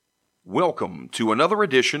Welcome to another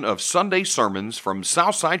edition of Sunday Sermons from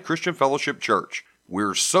Southside Christian Fellowship Church.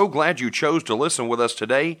 We're so glad you chose to listen with us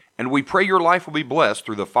today, and we pray your life will be blessed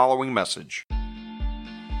through the following message.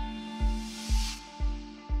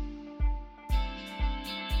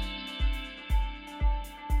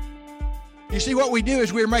 You see, what we do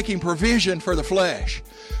is we're making provision for the flesh.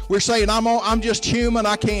 We're saying, I'm just human,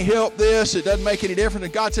 I can't help this, it doesn't make any difference.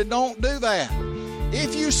 And God said, don't do that.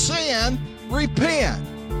 If you sin, repent.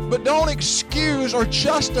 But don't excuse or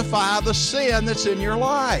justify the sin that's in your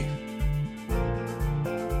life.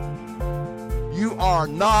 You are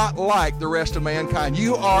not like the rest of mankind.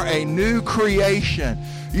 You are a new creation.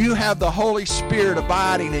 You have the Holy Spirit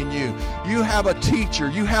abiding in you. You have a teacher.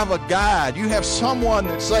 You have a guide. You have someone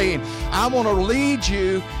that's saying, I'm going to lead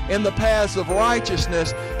you in the paths of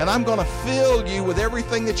righteousness, and I'm going to fill you with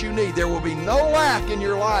everything that you need. There will be no lack in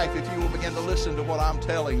your life if you will begin to listen to what I'm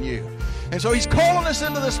telling you. And so he's calling us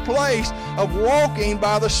into this place of walking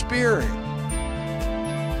by the Spirit.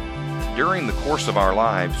 During the course of our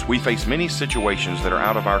lives, we face many situations that are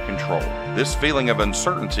out of our control. This feeling of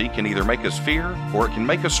uncertainty can either make us fear or it can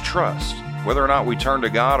make us trust. Whether or not we turn to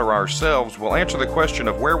God or ourselves will answer the question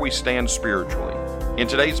of where we stand spiritually. In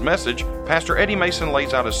today's message, Pastor Eddie Mason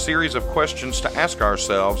lays out a series of questions to ask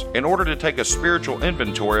ourselves in order to take a spiritual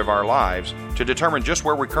inventory of our lives to determine just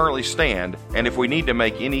where we currently stand and if we need to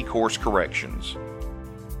make any course corrections.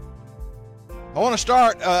 I want to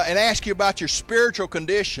start and ask you about your spiritual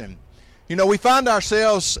condition. You know, we find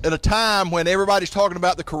ourselves at a time when everybody's talking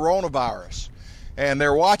about the coronavirus, and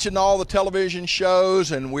they're watching all the television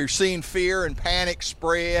shows, and we're seeing fear and panic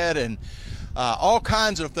spread and all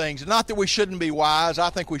kinds of things. Not that we shouldn't be wise. I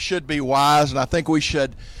think we should be wise, and I think we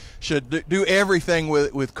should do everything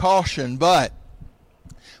with caution, but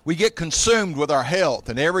we get consumed with our health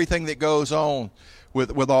and everything that goes on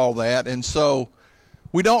with all that. And so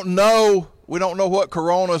we don't know what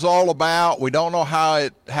corona is all about. We don't know how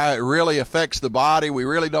it really affects the body. We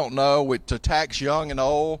really don't know. It attacks young and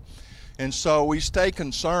old. And so we stay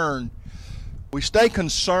concerned. We stay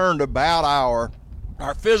concerned about our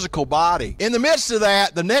physical body. In the midst of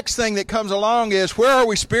that, the next thing that comes along is, where are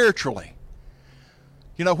we spiritually?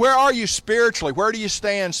 You know, where are you spiritually? Where do you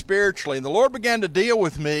stand spiritually? And the Lord began to deal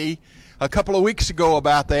with me a couple of weeks ago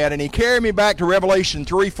about that, and He carried me back to Revelation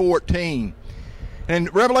 3:14.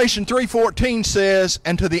 And Revelation 3:14 says,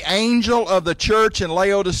 "And to the angel of the church in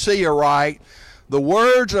Laodicea write, the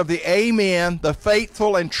words of the Amen, the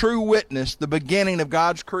faithful and true witness, the beginning of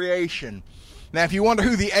God's creation." Now, if you wonder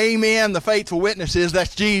who the Amen, the faithful witness is,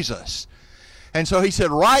 that's Jesus. And so he said,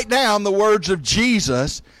 write down the words of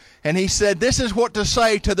Jesus. And he said, this is what to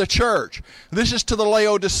say to the church. This is to the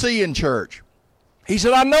Laodicean church. He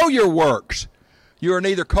said, I know your works. You are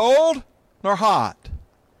neither cold nor hot.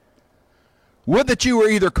 Would that you were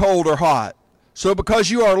either cold or hot. So because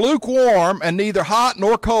you are lukewarm and neither hot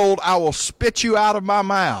nor cold, I will spit you out of my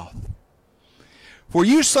mouth. For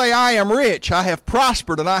you say, I am rich, I have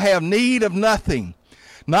prospered, and I have need of nothing,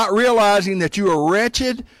 not realizing that you are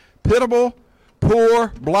wretched, pitiable,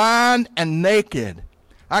 poor, blind, and naked.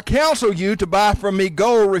 I counsel you to buy from me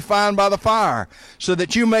gold refined by the fire, so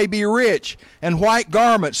that you may be rich, and white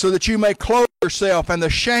garments, so that you may clothe yourself, and the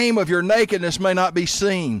shame of your nakedness may not be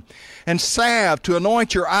seen, and salve to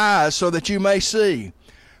anoint your eyes, so that you may see.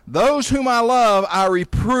 Those whom I love I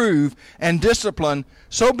reprove and discipline,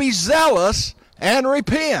 so be zealous and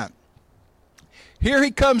repent. Here he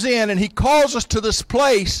comes in and he calls us to this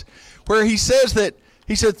place where he said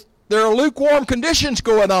there are lukewarm conditions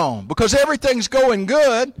going on because everything's going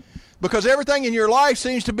good, because everything in your life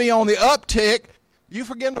seems to be on the uptick. You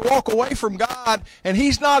begin to walk away from God, and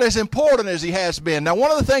He's not as important as He has been. Now, one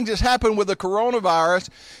of the things that's happened with the coronavirus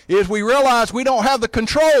is we realize we don't have the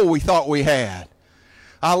control we thought we had.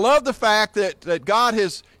 I love the fact that God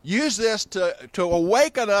has used this to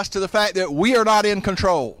awaken us to the fact that we are not in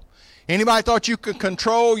control. Anybody thought you could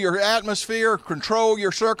control your atmosphere, control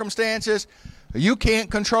your circumstances? You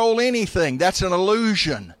can't control anything. That's an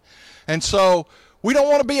illusion. And so we don't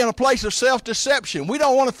want to be in a place of self-deception. We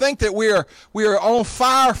don't want to think that we are on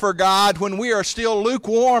fire for God when we are still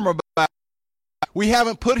lukewarm about it. We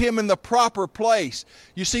haven't put Him in the proper place.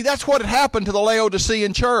 You see, that's what had happened to the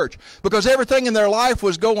Laodicean church. Because everything in their life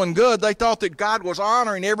was going good, they thought that God was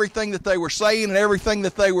honoring everything that they were saying and everything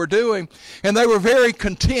that they were doing. And they were very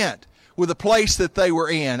content with the place that they were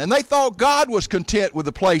in. And they thought God was content with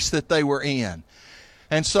the place that they were in.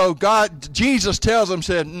 And so Jesus tells them,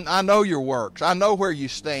 said, I know your works. I know where you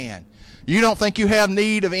stand. You don't think you have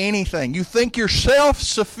need of anything. You think you're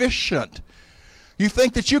self-sufficient. You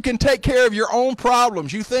think that you can take care of your own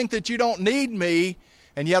problems. You think that you don't need me,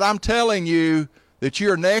 and yet I'm telling you that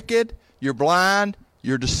you're naked, you're blind,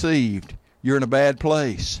 you're deceived, you're in a bad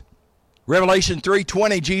place. Revelation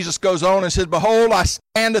 3:20, Jesus goes on and says, behold, I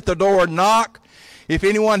stand at the door and knock. If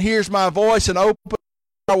anyone hears my voice and opens,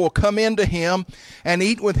 I will come into him and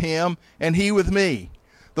eat with him and he with me.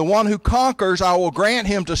 The one who conquers, I will grant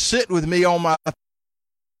him to sit with me on my throne,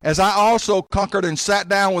 as I also conquered and sat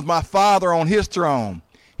down with my Father on his throne.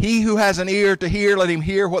 He who has an ear to hear, let him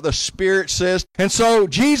hear what the Spirit says. And so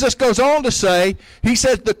Jesus goes on to say, he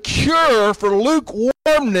says the cure for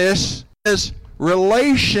lukewarmness is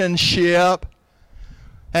relationship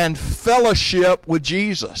and fellowship with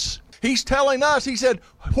Jesus. He's telling us, he said,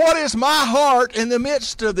 what is my heart in the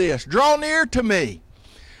midst of this? Draw near to me.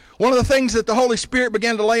 One of the things that the Holy Spirit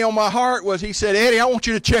began to lay on my heart was, he said, Eddie, I want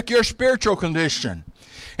you to check your spiritual condition.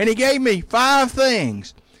 And he gave me 5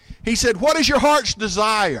 things. He said, what is your heart's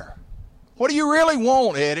desire? What do you really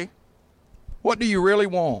want, Eddie? What do you really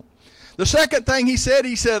want? The second thing he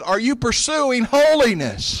said, are you pursuing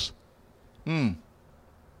holiness?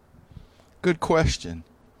 Good question.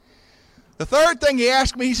 The third thing he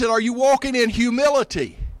asked me, he said, are you walking in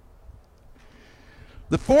humility?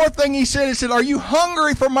 The fourth thing he said, are you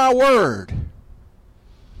hungry for my word?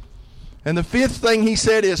 And the fifth thing he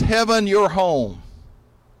said is, heaven your home.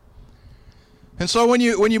 And so when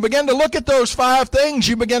you begin to look at those 5 things,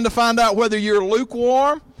 you begin to find out whether you're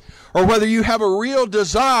lukewarm or whether you have a real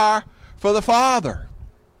desire for the Father.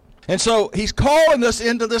 And so he's calling us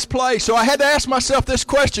into this place. So I had to ask myself this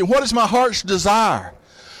question, what is my heart's desire?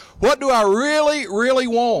 What do I really, really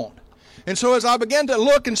want? And so as I began to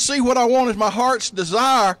look and see what I want as my heart's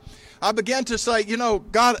desire, I began to say,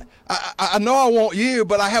 God, I know I want you,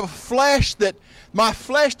 but I have a flesh that my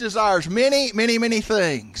flesh desires many, many, many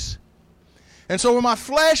things. And so when my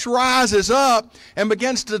flesh rises up and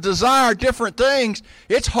begins to desire different things,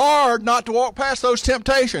 it's hard not to walk past those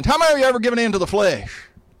temptations. How many of you ever given in to the flesh?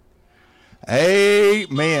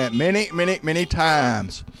 Amen. Many, many, many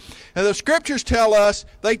times. And the scriptures tell us,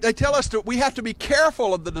 they tell us that we have to be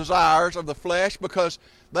careful of the desires of the flesh because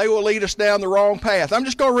they will lead us down the wrong path. I'm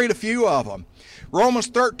just going to read a few of them. Romans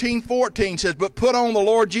 13:14 says, but put on the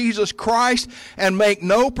Lord Jesus Christ and make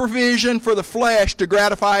no provision for the flesh to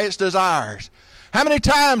gratify its desires. How many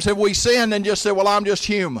times have we sinned and just said, well, I'm just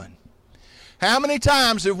human? How many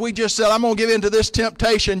times have we just said, I'm going to give in to this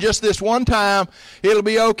temptation just this one time, it'll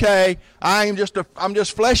be okay, I'm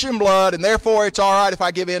just flesh and blood, and therefore it's all right if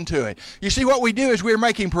I give in to it. You see, what we do is we're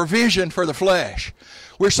making provision for the flesh.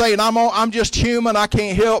 We're saying, I'm just human, I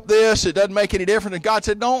can't help this, it doesn't make any difference. And God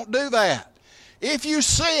said, don't do that. If you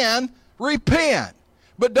sin, repent.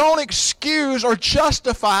 But don't excuse or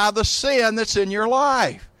justify the sin that's in your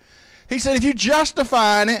life. He said, if you're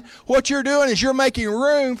justifying it, what you're doing is you're making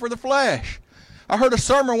room for the flesh. I heard a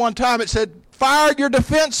sermon one time, it said, fire your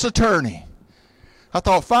defense attorney. I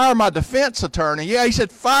thought, fire my defense attorney? Yeah, he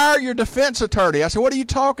said, fire your defense attorney. I said, what are you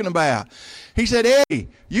talking about? He said, Eddie,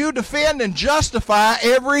 you defend and justify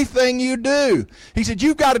everything you do. He said,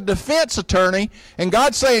 you've got a defense attorney, and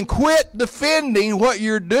God's saying, quit defending what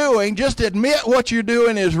you're doing. Just admit what you're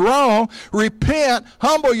doing is wrong. Repent,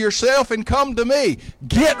 humble yourself, and come to me.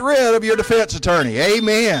 Get rid of your defense attorney.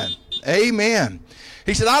 Amen. Amen.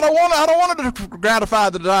 He said, I don't want to gratify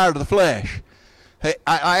the desire of the flesh. Hey,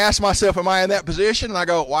 I ask myself, am I in that position? And I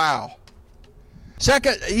go, wow.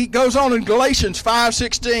 Second, he goes on in Galatians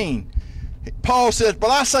 5:16. Paul says, but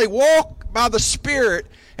I say, walk by the Spirit,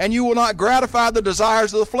 and you will not gratify the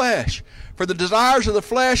desires of the flesh. For the desires of the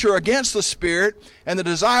flesh are against the Spirit, and the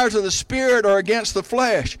desires of the Spirit are against the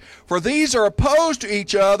flesh. For these are opposed to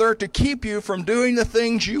each other to keep you from doing the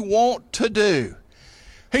things you want to do.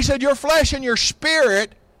 He said, your flesh and your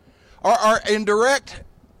spirit are in direct,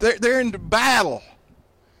 they're in battle.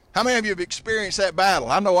 How many of you have experienced that battle?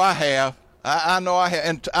 I know I have. I know I have.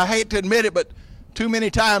 And I hate to admit it, but too many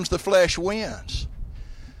times the flesh wins.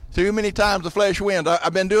 Too many times the flesh wins.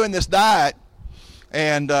 I've been doing this diet,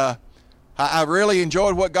 and I really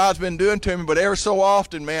enjoyed what God's been doing to me, but every so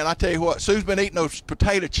often, man, I tell you what, Sue's been eating those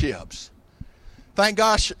potato chips. Thank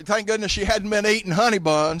goodness she hadn't been eating honey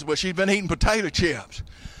buns, but she's been eating potato chips.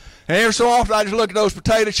 And every so often I just look at those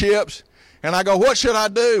potato chips, and I go, what should I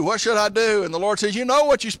do? What should I do? And the Lord says, you know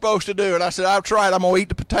what you're supposed to do. And I said, I've tried. I'm going to eat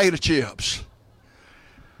the potato chips.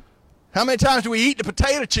 How many times do we eat the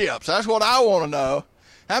potato chips? That's what I want to know.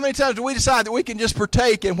 How many times do we decide that we can just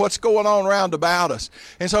partake in what's going on around about us?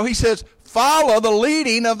 And so he says, follow the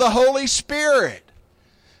leading of the Holy Spirit.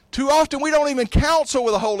 Too often we don't even counsel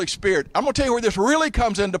with the Holy Spirit. I'm going to tell you where this really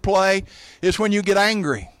comes into play is when you get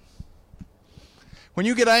angry. When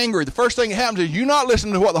you get angry, the first thing that happens is you're not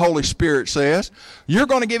listening to what the Holy Spirit says. You're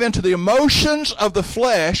going to give in to the emotions of the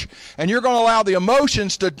flesh, and you're going to allow the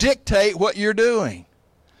emotions to dictate what you're doing.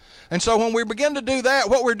 And so when we begin to do that,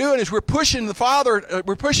 what we're doing is we're pushing the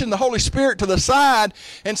Holy Spirit to the side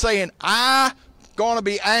and saying, I'm going to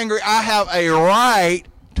be angry. I have a right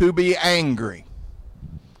to be angry.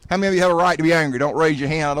 How many of you have a right to be angry? Don't raise your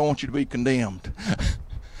hand. I don't want you to be condemned.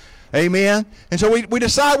 Amen? And so we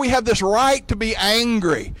decide we have this right to be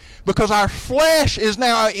angry because our flesh is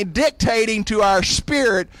now dictating to our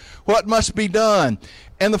spirit what must be done.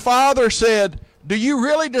 And the Father said, do you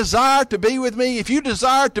really desire to be with me? If you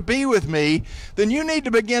desire to be with me, then you need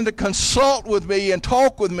to begin to consult with me and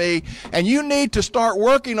talk with me, and you need to start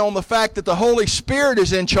working on the fact that the Holy Spirit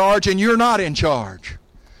is in charge and you're not in charge.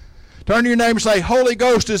 Turn to your neighbor and say, Holy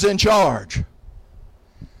Ghost is in charge.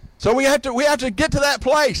 So we have to get to that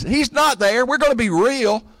place. He's not there. We're going to be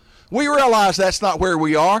real. We realize that's not where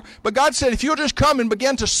we are. But God said, if you'll just come and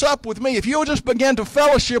begin to sup with me, if you'll just begin to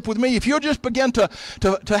fellowship with me, if you'll just begin to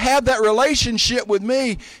have that relationship with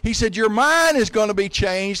me, He said, your mind is going to be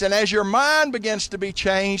changed. And as your mind begins to be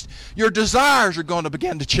changed, your desires are going to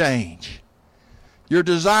begin to change. Your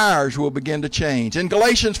desires will begin to change. In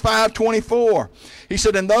Galatians 5:24, he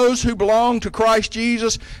said, and those who belong to Christ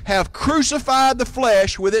Jesus have crucified the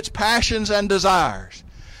flesh with its passions and desires.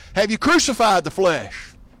 Have you crucified the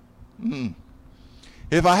flesh?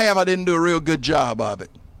 If I have, I didn't do a real good job of it.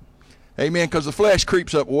 Amen, because the flesh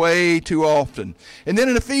creeps up way too often. And then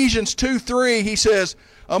in Ephesians 2:3, he says,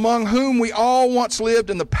 among whom we all once lived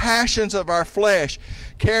in the passions of our flesh,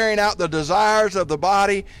 carrying out the desires of the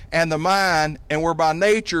body and the mind, and were by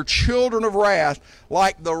nature children of wrath,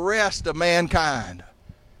 like the rest of mankind.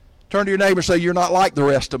 Turn to your neighbor and say, you're not like the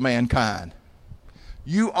rest of mankind.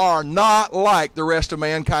 You are not like the rest of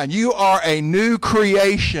mankind. You are a new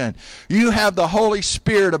creation. You have the Holy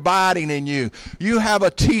Spirit abiding in you. You have a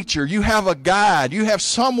teacher. You have a guide. You have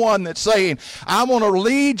someone that's saying, I'm going to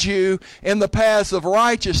lead you in the paths of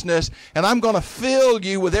righteousness, and I'm going to fill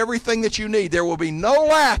you with everything that you need. There will be no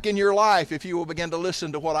lack in your life if you will begin to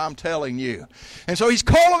listen to what I'm telling you. And so He's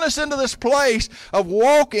calling us into this place of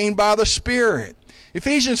walking by the Spirit.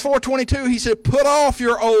 Ephesians 4:22, he said, put off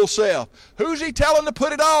your old self. Who's He telling to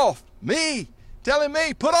put it off? Me. Telling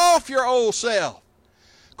me, put off your old self.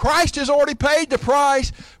 Christ has already paid the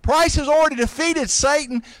price. Christ has already defeated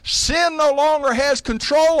Satan. Sin no longer has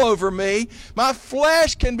control over me. My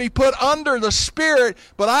flesh can be put under the Spirit,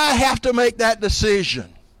 but I have to make that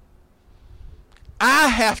decision. I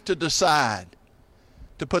have to decide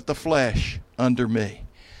to put the flesh under me.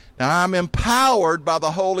 Now, I'm empowered by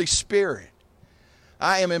the Holy Spirit.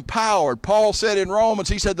 I am empowered. Paul said in Romans,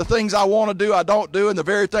 he said, the things I want to do, I don't do, and the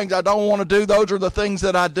very things I don't want to do, those are the things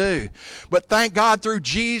that I do. But thank God through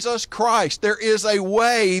Jesus Christ, there is a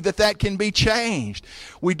way that can be changed.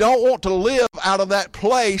 We don't want to live out of that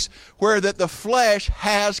place where that the flesh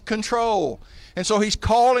has control. And so He's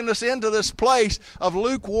calling us into this place of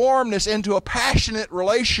lukewarmness, into a passionate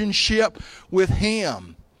relationship with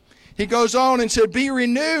Him. He goes on and said, be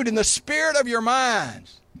renewed in the spirit of your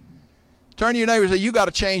minds. Turn to your neighbor and say, you got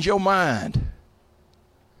to change your mind.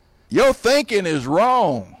 Your thinking is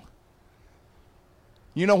wrong.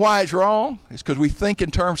 You know why it's wrong? It's because we think in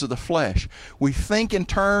terms of the flesh. We think in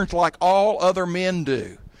terms like all other men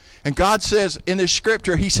do. And God says in His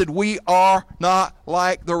scripture, He said, we are not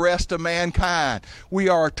like the rest of mankind. We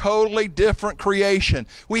are a totally different creation.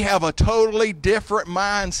 We have a totally different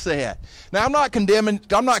mindset. Now, I'm not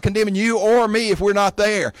condemning you or me if we're not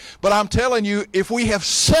there. But I'm telling you, if we have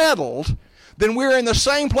settled, then we're in the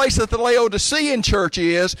same place that the Laodicean church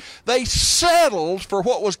is. They settled for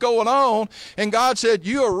what was going on. And God said,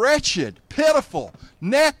 you are wretched, pitiful,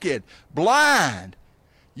 naked, blind.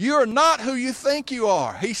 You are not who you think you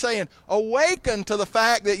are. He's saying, awaken to the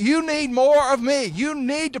fact that you need more of me. You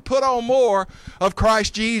need to put on more of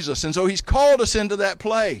Christ Jesus. And so He's called us into that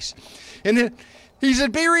place. And then He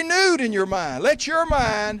said, be renewed in your mind. Let your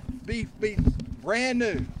mind be brand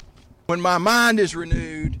new. When my mind is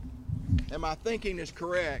renewed and my thinking is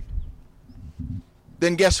correct,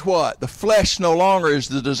 then guess what? The flesh no longer is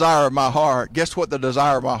the desire of my heart. Guess what the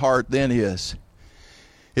desire of my heart then is?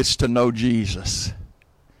 It's to know Jesus.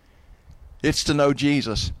 It's to know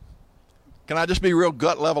Jesus. Can I just be real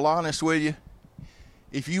gut level honest with you?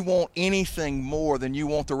 If you want anything more than you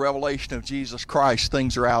want the revelation of Jesus Christ,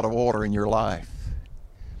 things are out of order in your life.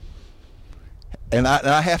 And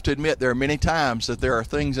I have to admit, there are many times that there are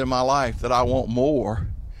things in my life that I want more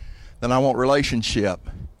than I want relationship.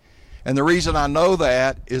 And the reason I know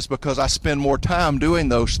that is because I spend more time doing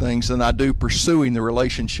those things than I do pursuing the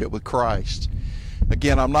relationship with Christ.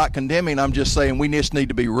 Again, I'm not condemning. I'm just saying we just need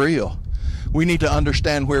to be real. We need to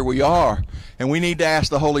understand where we are, and we need to ask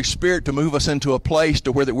the Holy Spirit to move us into a place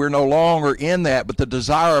to where that we're no longer in that, but the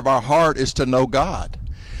desire of our heart is to know God.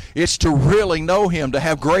 It's to really know Him, to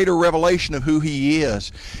have greater revelation of who He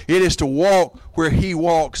is. It is to walk where He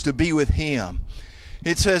walks, to be with Him.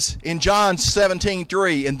 It says in John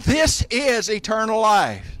 17:3, and this is eternal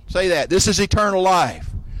life. Say that. This is eternal life.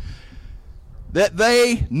 That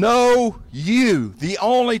they know you, the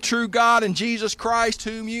only true God, and Jesus Christ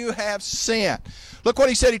whom you have sent. Look what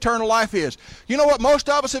He said eternal life is. You know what most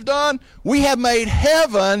of us have done? We have made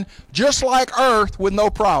heaven just like earth with no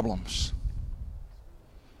problems.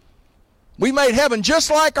 We made heaven just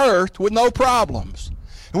like earth with no problems.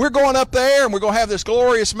 And we're going up there, and we're going to have this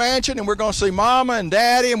glorious mansion, and we're going to see Mama and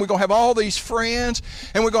Daddy, and we're going to have all these friends,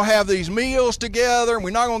 and we're going to have these meals together, and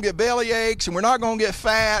we're not going to get belly aches, and we're not going to get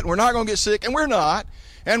fat, and we're not going to get sick, and we're not,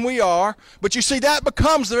 and we are. But you see, that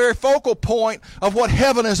becomes the very focal point of what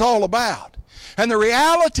heaven is all about. And the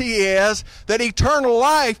reality is that eternal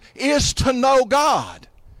life is to know God.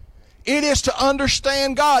 It is to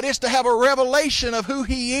understand God. It's to have a revelation of who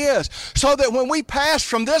He is. So that when we pass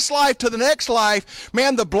from this life to the next life,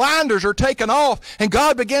 man, the blinders are taken off and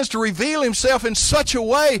God begins to reveal Himself in such a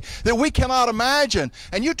way that we cannot imagine.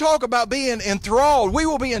 And you talk about being enthralled. We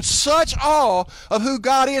will be in such awe of who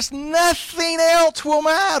God is. Nothing else will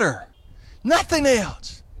matter. Nothing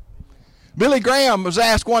else. Billy Graham was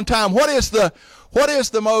asked one time, what is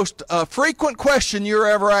the most frequent question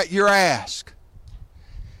you're asked?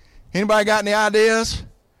 Anybody got any ideas?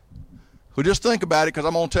 Well, just think about it, because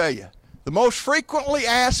I'm going to tell you. The most frequently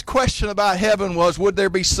asked question about heaven was, would there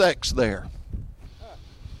be sex there?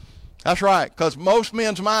 That's right, because most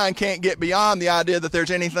men's mind can't get beyond the idea that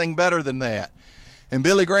there's anything better than that. And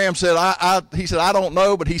Billy Graham said, he said, I don't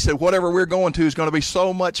know, but he said, whatever we're going to is going to be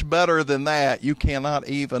so much better than that, you cannot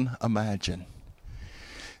even imagine.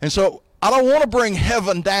 And so I don't want to bring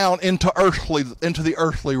heaven down into the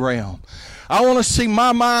earthly realm. I want to see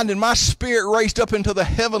my mind and my spirit raised up into the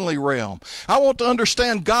heavenly realm. I want to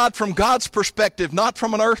understand God from God's perspective, not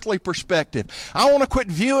from an earthly perspective. I want to quit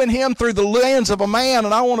viewing Him through the lens of a man,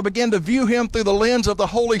 and I want to begin to view Him through the lens of the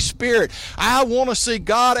Holy Spirit. I want to see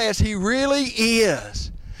God as He really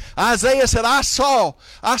is. Isaiah said, I saw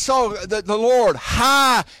the Lord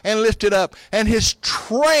high and lifted up, and His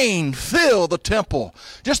train filled the temple.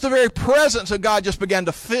 Just the very presence of God just began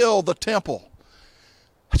to fill the temple.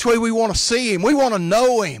 That's the way we want to see Him. We want to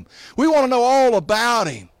know Him. We want to know all about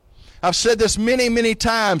Him. I've said this many, many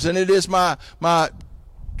times, and it is my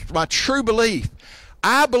true belief.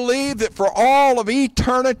 I believe that for all of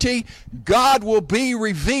eternity, God will be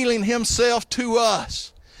revealing Himself to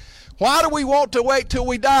us. Why do we want to wait till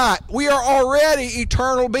we die? We are already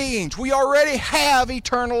eternal beings. We already have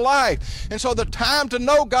eternal life. And so the time to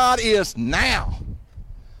know God is now.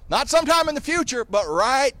 Not sometime in the future, but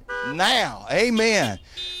right now. Amen.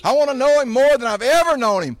 I want to know Him more than I've ever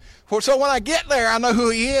known Him. So when I get there, I know who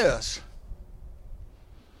He is.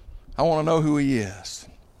 I want to know who He is.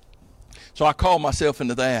 So I call myself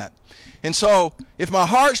into that. And so if my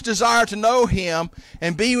heart's desire to know Him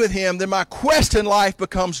and be with Him, then my quest in life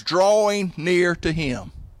becomes drawing near to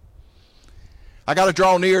Him. I got to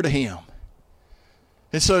draw near to Him.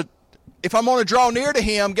 And so if I'm going to draw near to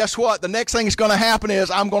Him, guess what? The next thing that's going to happen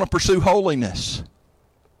is I'm going to pursue holiness.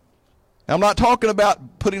 Now, I'm not talking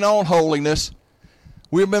about putting on holiness.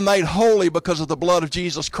 We've been made holy because of the blood of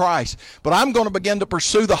Jesus Christ. But I'm going to begin to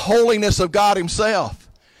pursue the holiness of God Himself.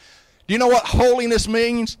 Do you know what holiness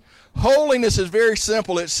means? Holiness is very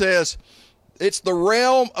simple. It says it's the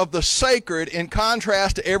realm of the sacred in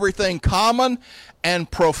contrast to everything common and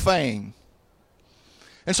profane.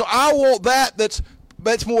 And so I want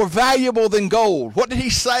that's more valuable than gold. What did He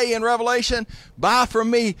say in Revelation? Buy from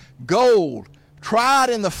me gold. Try it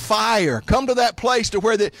in the fire. Come to that place to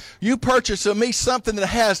where that you purchase of me something that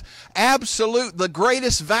has the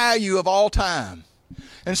greatest value of all time.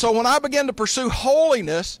 And so when I begin to pursue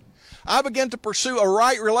holiness, I begin to pursue a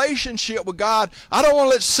right relationship with God. I don't want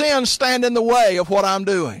to let sin stand in the way of what I'm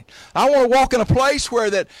doing. I want to walk in a place where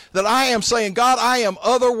that I am saying, God, I am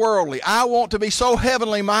otherworldly. I want to be so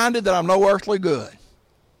heavenly minded that I'm no earthly good.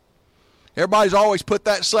 Everybody's always put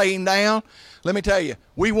that saying down. Let me tell you,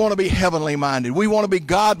 we want to be heavenly minded. We want to be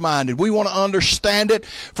God minded. We want to understand it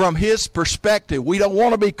from His perspective. We don't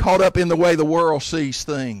want to be caught up in the way the world sees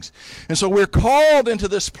things. And so we're called into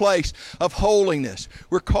this place of holiness.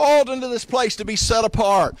 We're called into this place to be set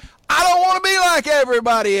apart. I don't want to be like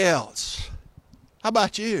everybody else. How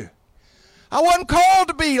about you? I wasn't called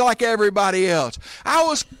to be like everybody else. I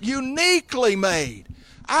was uniquely made.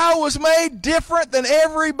 I was made different than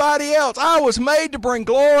everybody else. I was made to bring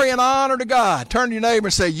glory and honor to God. Turn to your neighbor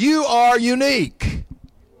and say, you are unique.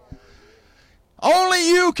 Only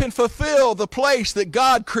you can fulfill the place that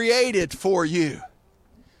God created for you.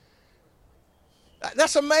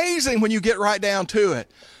 That's amazing when you get right down to it.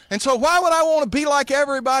 And so why would I want to be like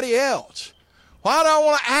everybody else? Why do I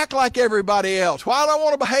want to act like everybody else? Why do I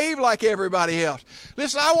want to behave like everybody else?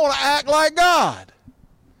 Listen, I want to act like God.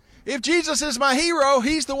 If Jesus is my hero,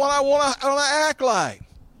 he's the one I want to act like.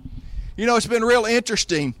 You know, it's been real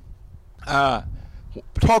interesting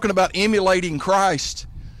talking about emulating Christ.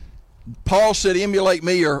 Paul said, emulate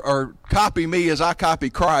me or copy me as I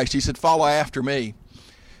copy Christ. He said, follow after me.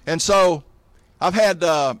 And so I've had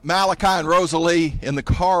Malachi and Rosalie in the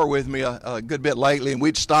car with me a good bit lately, and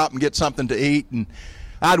we'd stop and get something to eat, and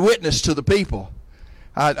I'd witness to the people.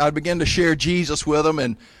 I'd begin to share Jesus with them,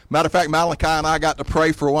 and matter of fact, Malachi and I got to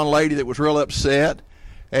pray for one lady that was real upset,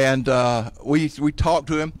 and we talked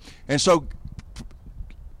to him. And so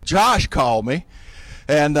Josh called me,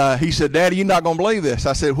 and he said, Daddy, you're not going to believe this.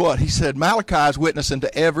 I said, what? He said, Malachi's witnessing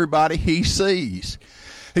to everybody he sees.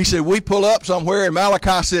 He said, we pull up somewhere, and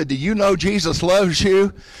Malachi said, do you know Jesus loves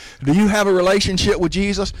you? Do you have a relationship with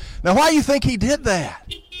Jesus? Now, why do you think he did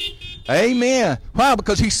that? Amen. Why?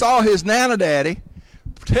 Because he saw his Nana Daddy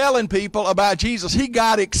telling people about Jesus. He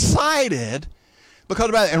got excited because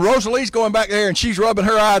about it. And Rosalie's going back there, and she's rubbing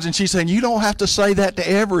her eyes, and she's saying, you don't have to say that to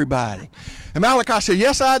everybody. And Malachi said,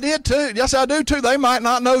 yes, I did too. Yes, I do too. They might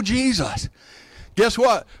not know Jesus. Guess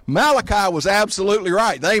what? Malachi was absolutely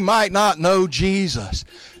right. They might not know Jesus.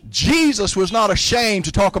 Jesus was not ashamed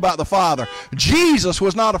to talk about the Father. Jesus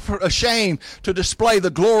was not ashamed to display the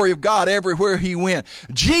glory of God everywhere he went.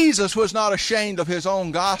 Jesus was not ashamed of his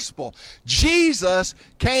own gospel. Jesus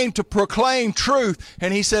came to proclaim truth,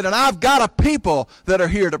 and he said, and I've got a people that are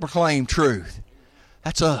here to proclaim truth.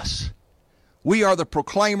 That's us. We are the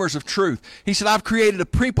proclaimers of truth. He said, I've created a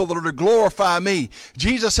people that are to glorify me.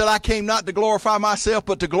 Jesus said, I came not to glorify myself,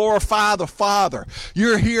 but to glorify the Father.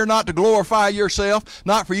 You're here not to glorify yourself,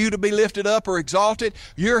 not for you to be lifted up or exalted.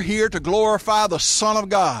 You're here to glorify the Son of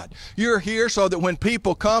God. You're here so that when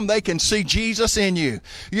people come, they can see Jesus in you.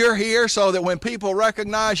 You're here so that when people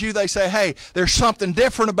recognize you, they say, hey, there's something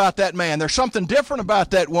different about that man. There's something different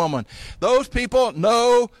about that woman. Those people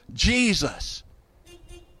know Jesus.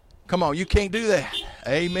 Come on, you can't do that.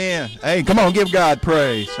 Amen. Hey, come on, give God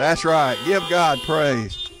praise. That's right. Give God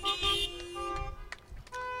praise.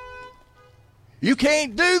 You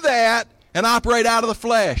can't do that and operate out of the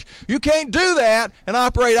flesh. You can't do that and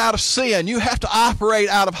operate out of sin. You have to operate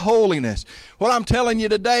out of holiness. What I'm telling you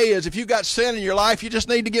today is if you've got sin in your life, you just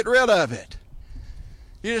need to get rid of it.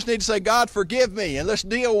 You just need to say, God, forgive me, and let's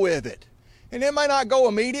deal with it. And it may not go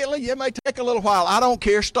immediately. It may take a little while. I don't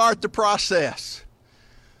care. Start the process.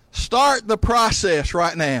 Start the process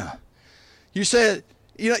right now. You said,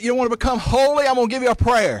 you want to become holy? I'm going to give you a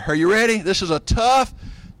prayer. Are you ready? This is a tough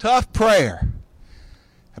prayer.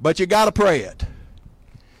 But you got to pray it.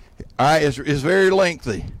 All right, it's very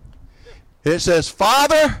lengthy. It says,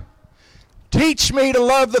 Father, teach me to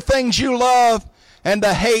love the things you love and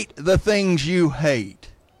to hate the things you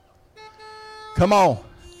hate. Come on.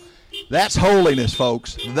 That's holiness,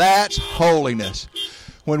 folks. That's holiness.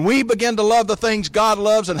 When we begin to love the things God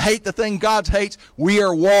loves and hate the thing God hates, we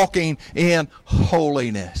are walking in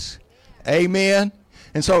holiness. Amen.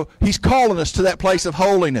 And so he's calling us to that place of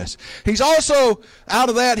holiness. He's also, out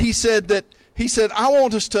of that, he said, I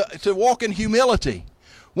want us to walk in humility.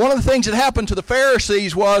 One of the things that happened to the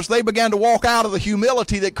Pharisees was they began to walk out of the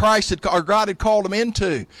humility that God had called them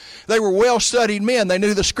into. They were well-studied men. They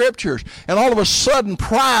knew the Scriptures. And all of a sudden,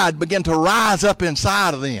 pride began to rise up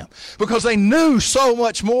inside of them because they knew so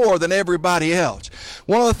much more than everybody else.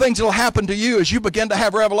 One of the things that will happen to you as you begin to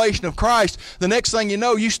have revelation of Christ, the next thing you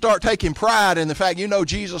know, you start taking pride in the fact you know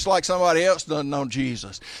Jesus like somebody else doesn't know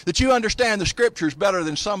Jesus. That you understand the Scriptures better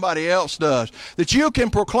than somebody else does. That you can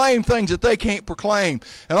proclaim things that they can't proclaim.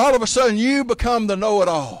 And all of a sudden, you become the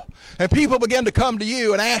know-it-all. And people begin to come to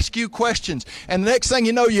you and ask you questions. And the next thing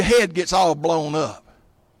you know, your head gets all blown up.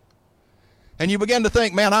 And you begin to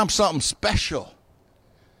think, man, I'm something special.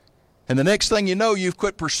 And the next thing you know, you've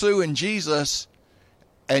quit pursuing Jesus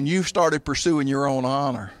and you've started pursuing your own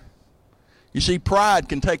honor. You see, pride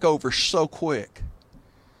can take over so quick.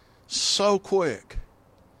 So quick.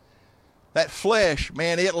 That flesh,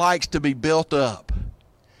 man, it likes to be built up.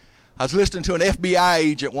 I was listening to an FBI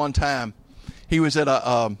agent one time. He was at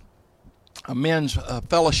a men's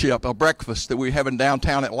fellowship, a breakfast that we were having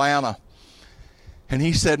downtown Atlanta. And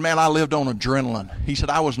he said, man, I lived on adrenaline. He said,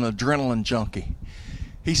 I was an adrenaline junkie.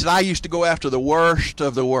 He said, I used to go after the worst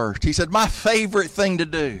of the worst. He said, my favorite thing to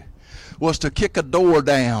do was to kick a door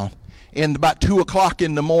down in about 2 o'clock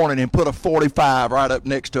in the morning and put a 45 right up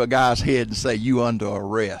next to a guy's head and say, you under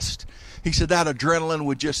arrest. He said, that adrenaline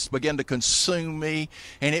would just begin to consume me,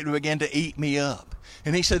 and it would begin to eat me up.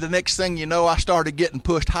 And he said, the next thing you know, I started getting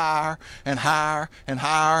pushed higher and higher and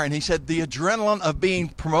higher. And he said, the adrenaline of being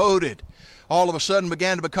promoted all of a sudden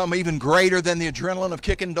began to become even greater than the adrenaline of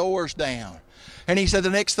kicking doors down. And he said, the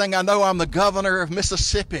next thing I know, I'm the governor of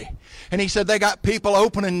Mississippi. And he said, they got people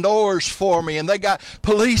opening doors for me, and they got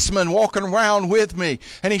policemen walking around with me.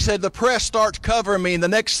 And he said, the press starts covering me, and the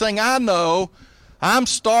next thing I know, I'm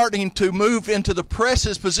starting to move into the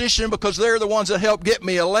press's position because they're the ones that helped get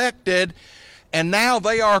me elected. And now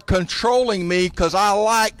they are controlling me because I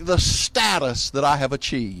like the status that I have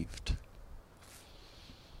achieved.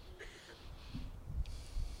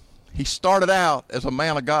 He started out as a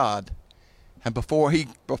man of God. And before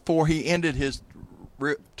he ended his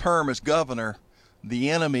term as governor,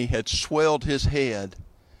 the enemy had swelled his head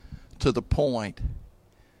to the point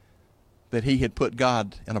that he had put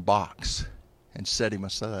God in a box and set him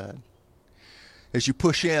aside. As you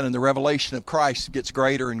push in and the revelation of Christ gets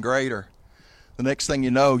greater and greater, the next thing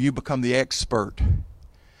you know, you become the expert.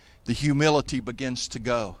 The humility begins to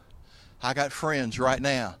go. I got friends right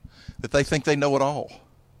now that they think they know it all.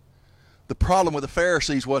 The problem with the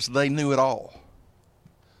Pharisees was they knew it all.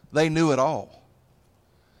 They knew it all.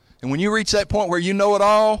 And when you reach that point where you know it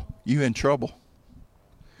all, you're in trouble.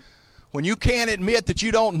 When you can't admit that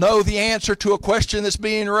you don't know the answer to a question that's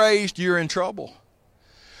being raised, you're in trouble.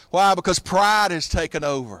 Why? Because pride has taken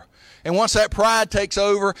over. And once that pride takes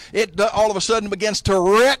over, it all of a sudden begins to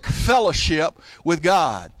wreck fellowship with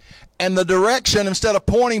God. And the direction, instead of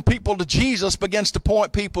pointing people to Jesus, begins to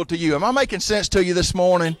point people to you. Am I making sense to you this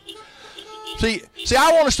morning? See,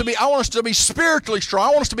 I want us to be spiritually strong. I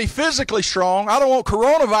want us to be physically strong. I don't want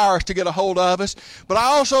coronavirus to get a hold of us, but I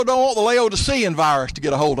also don't want the Laodicean virus to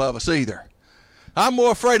get a hold of us either. I'm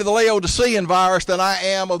more afraid of the Laodicean virus than I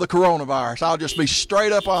am of the coronavirus. I'll just be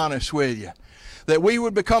straight up honest with you. That we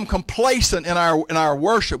would become complacent in our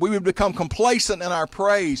worship. We would become complacent in our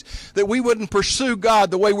praise. That we wouldn't pursue God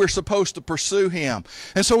the way we're supposed to pursue Him.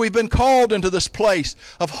 And so we've been called into this place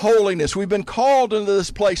of holiness. We've been called into this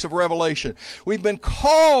place of revelation. We've been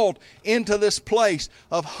called into this place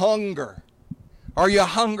of hunger. Are you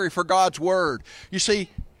hungry for God's Word? You see,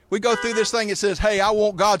 we go through this thing that says, hey, I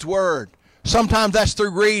want God's Word. Sometimes that's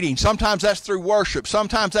through reading. Sometimes that's through worship.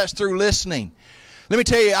 Sometimes that's through listening. Let me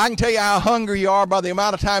tell you, I can tell you how hungry you are by the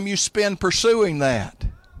amount of time you spend pursuing that.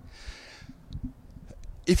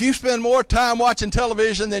 If you spend more time watching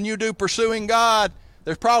television than you do pursuing God,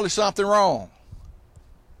 there's probably something wrong.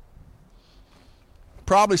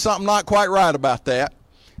 Probably something not quite right about that.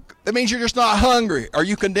 That means you're just not hungry. Are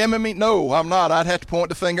you condemning me? No, I'm not. I'd have to point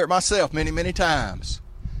the finger at myself many, many times.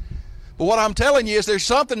 But what I'm telling you is there's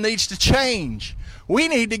something needs to change. We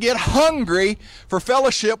need to get hungry for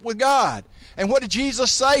fellowship with God. And what did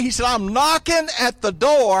Jesus say? He said, I'm knocking at the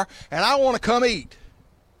door and I want to come eat.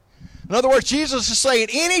 In other words, Jesus is saying,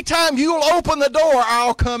 anytime you'll open the door,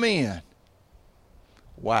 I'll come in.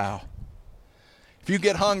 Wow. If you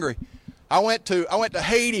get hungry. I went to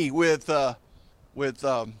Haiti with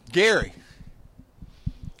Gary.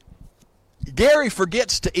 Gary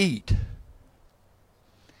forgets to eat.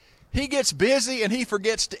 He gets busy and he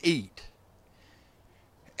forgets to eat.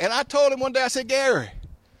 And I told him one day, I said, Gary,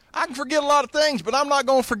 I can forget a lot of things, but I'm not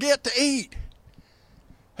going to forget to eat.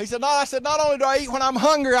 He said, no. I said, not only do I eat when I'm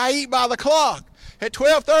hungry, I eat by the clock. At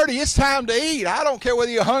 12:30, it's time to eat. I don't care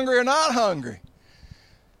whether you're hungry or not hungry.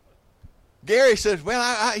 Gary said,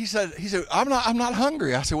 well, he said, I'm not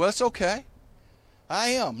hungry. I said, well, it's okay. I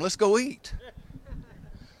am. Let's go eat.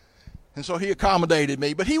 And so he accommodated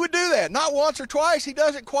me. But he would do that. Not once or twice. He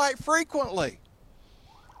does it quite frequently.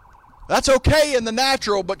 That's okay in the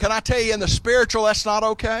natural, but can I tell you in the spiritual, that's not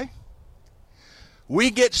okay?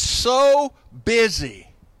 We get so busy.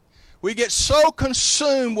 We get so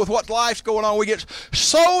consumed with what life's going on. We get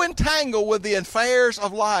so entangled with the affairs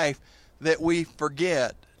of life that we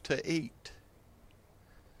forget to eat.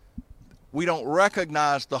 We don't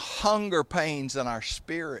recognize the hunger pains in our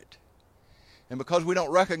spirit. And because we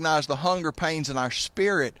don't recognize the hunger pains in our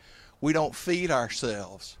spirit, we don't feed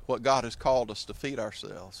ourselves what God has called us to feed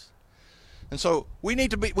ourselves. And so we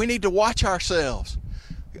need to watch ourselves.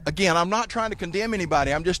 Again, I'm not trying to condemn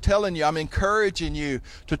anybody. I'm just telling you, I'm encouraging you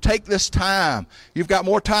to take this time. You've got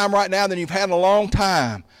more time right now than you've had in a long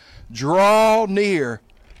time. Draw near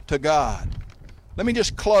to God. Let me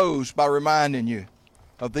just close by reminding you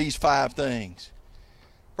of these 5 things.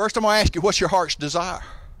 First, I'm going to ask you, what's your heart's desire?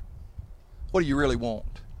 What do you really want?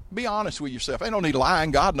 Be honest with yourself. Ain't no need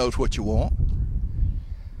lying. God knows what you want.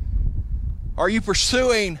 Are you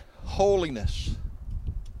pursuing holiness?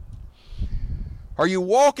 Are you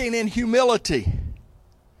walking in humility?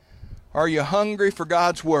 Are you hungry for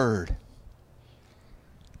God's Word?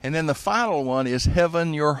 And then the final one is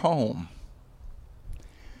heaven your home.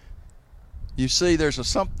 You see, there's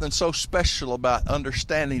something so special about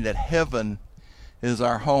understanding that heaven is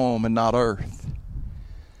our home and not earth.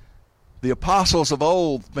 The apostles of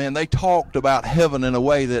old, man, they talked about heaven in a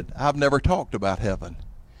way that I've never talked about heaven.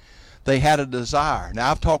 They had a desire.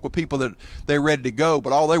 Now, I've talked with people that they're ready to go,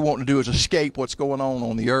 but all they want to do is escape what's going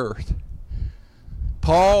on the earth.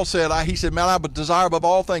 Paul said, he said, man, I have a desire above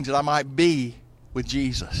all things that I might be with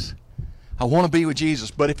Jesus. I want to be with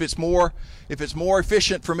Jesus, but if it's more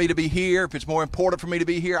efficient for me to be here, if it's more important for me to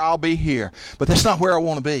be here, I'll be here. But that's not where I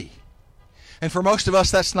want to be. And for most of us,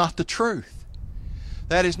 that's not the truth.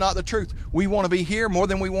 That is not the truth. We want to be here more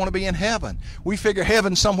than we want to be in heaven. We figure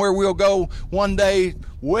heaven's somewhere we'll go one day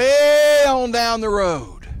way on down the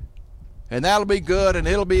road. And that'll be good, and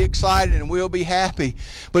it'll be exciting, and we'll be happy.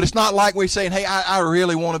 But it's not like we're saying, hey, I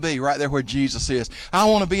really want to be right there where Jesus is. I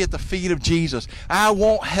want to be at the feet of Jesus. I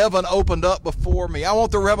want heaven opened up before me. I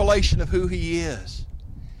want the revelation of who He is.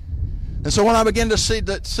 And so when I begin to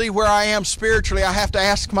see where I am spiritually, I have to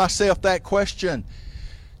ask myself that question.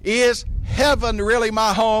 Is heaven really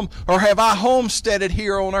my home, or have I homesteaded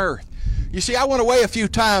here on earth? You see, I went away a few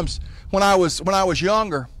times when I was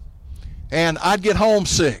younger, and I'd get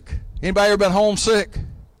homesick. Anybody ever been homesick?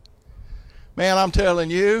 Man, I'm telling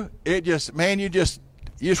you, you just want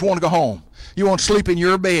to go home. You want to sleep in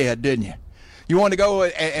your bed, didn't you? You want to go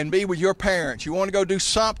and be with your parents. You want to go do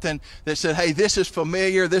something that said, hey, this is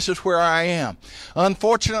familiar, this is where I am.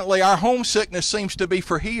 Unfortunately, our homesickness seems to be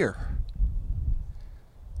for here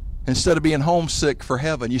instead of being homesick for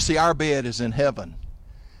heaven. You see, our bed is in heaven.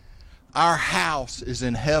 Our house is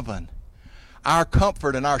in heaven. Our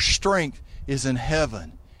comfort and our strength is in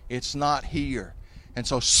heaven. It's not here. And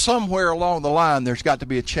so somewhere along the line, there's got to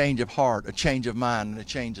be a change of heart, a change of mind, and a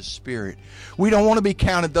change of spirit. We don't want to be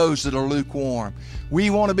counted those that are lukewarm. We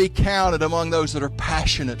want to be counted among those that are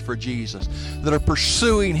passionate for Jesus, that are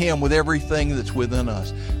pursuing Him with everything that's within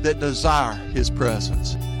us, that desire His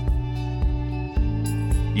presence.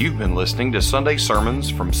 You've been listening to Sunday sermons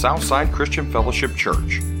from Southside Christian Fellowship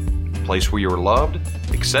Church, a place where you are loved,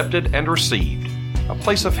 accepted, and received, a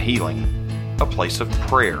place of healing, a place of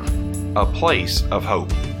prayer, a place of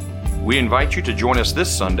hope. We invite you to join us this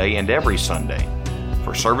Sunday and every Sunday.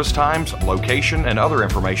 For service times, location, and other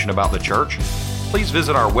information about the church, please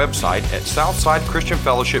visit our website at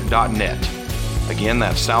southsidechristianfellowship.net. Again,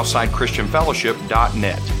 that's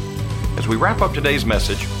southsidechristianfellowship.net. As we wrap up today's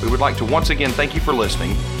message, we would like to once again thank you for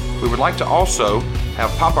listening. We would like to also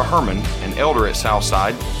have Papa Herman, an elder at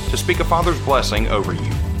Southside, to speak a Father's blessing over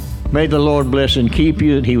you. May the Lord bless and keep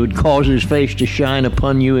you, that He would cause His face to shine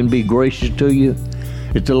upon you and be gracious to you,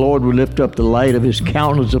 that the Lord would lift up the light of His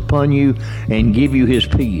countenance upon you and give you His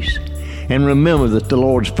peace. And remember that the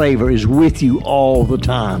Lord's favor is with you all the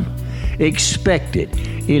time. Expect it.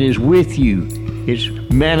 It is with you. It's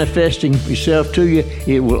manifesting itself to you.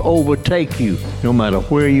 It will overtake you no matter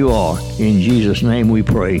where you are. In Jesus' name we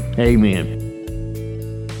pray. Amen.